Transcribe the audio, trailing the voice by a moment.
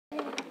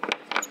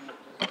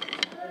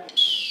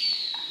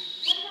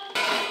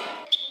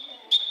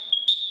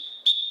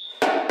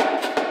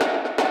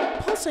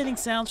Pulsating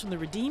sounds from the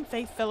Redeemed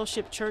Faith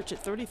Fellowship Church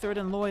at 33rd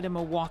and Lloyd in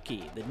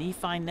Milwaukee. The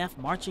Nephi Neff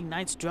Marching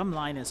Knights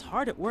drumline is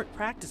hard at work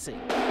practicing.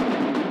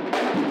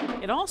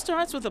 It all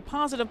starts with a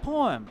positive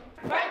poem.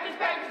 Practice,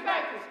 practice,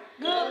 practice.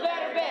 Good,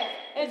 better, best.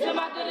 Until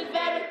my good is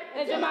better,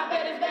 until my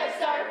better is best,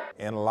 sir.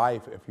 In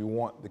life, if you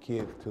want the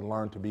kids to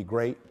learn to be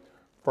great,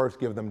 first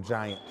give them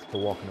giants to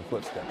walk in the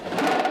footsteps.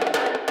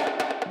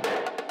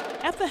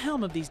 At the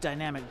helm of these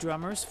dynamic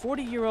drummers,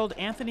 40-year-old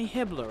Anthony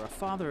Hibbler, a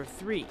father of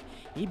 3.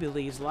 He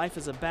believes life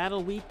is a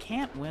battle we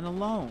can't win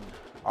alone.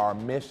 Our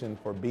mission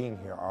for being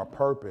here, our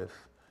purpose,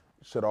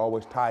 should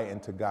always tie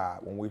into God.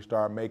 When we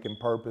start making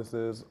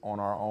purposes on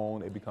our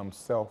own, it becomes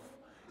self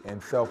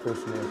and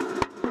selfishness.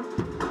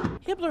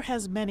 Hibbler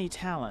has many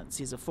talents.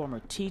 He's a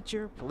former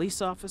teacher,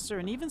 police officer,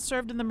 and even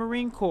served in the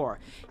Marine Corps.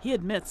 He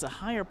admits a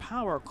higher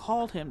power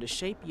called him to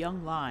shape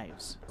young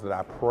lives. That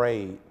I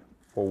prayed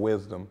for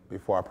wisdom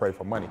before I pray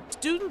for money.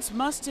 Students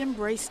must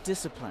embrace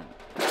discipline.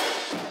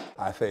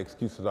 I say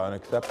excuses are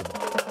unacceptable.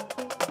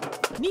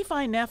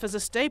 Nephi Neff is a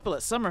staple at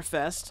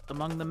Summerfest.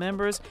 Among the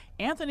members,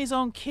 Anthony's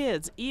own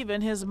kids,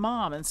 even his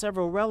mom and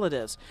several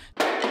relatives.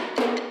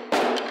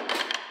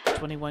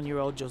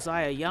 21-year-old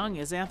Josiah Young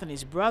is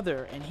Anthony's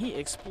brother, and he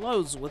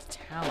explodes with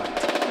talent.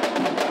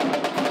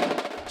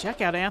 Check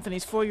out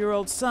Anthony's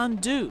 4-year-old son,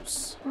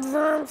 Deuce.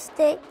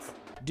 Drumsticks.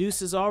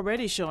 Deuce is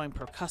already showing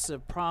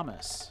percussive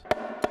promise.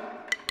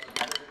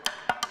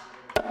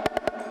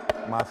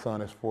 My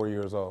son is 4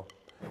 years old.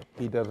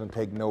 He doesn't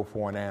take no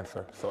for an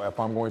answer. So if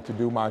I'm going to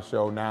do my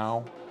show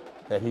now,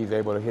 that he's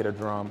able to hit a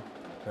drum,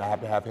 then I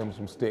have to have him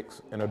some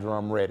sticks and a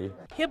drum ready.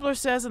 Hibbler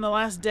says in the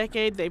last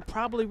decade, they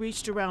probably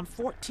reached around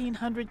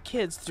 1,400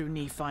 kids through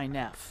Nephi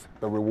Neff.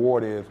 The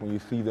reward is when you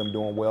see them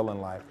doing well in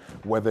life,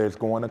 whether it's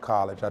going to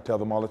college. I tell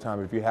them all the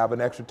time, if you have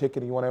an extra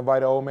ticket and you want to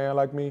invite an old man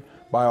like me,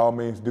 by all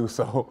means do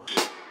so.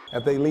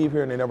 If they leave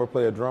here and they never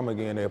play a drum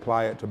again, they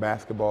apply it to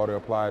basketball, they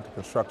apply it to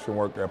construction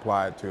work, they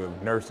apply it to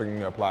nursing,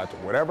 they apply it to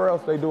whatever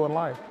else they do in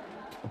life.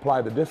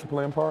 Apply the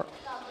discipline part,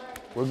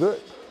 we're good.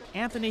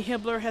 Anthony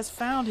Hibbler has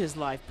found his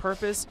life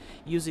purpose,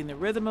 using the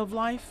rhythm of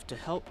life to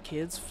help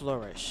kids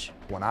flourish.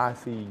 When I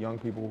see young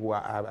people who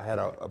I have had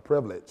a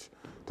privilege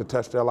to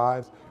touch their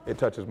lives, it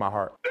touches my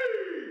heart.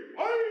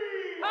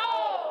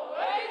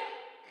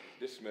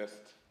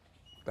 Dismissed.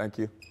 Thank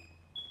you.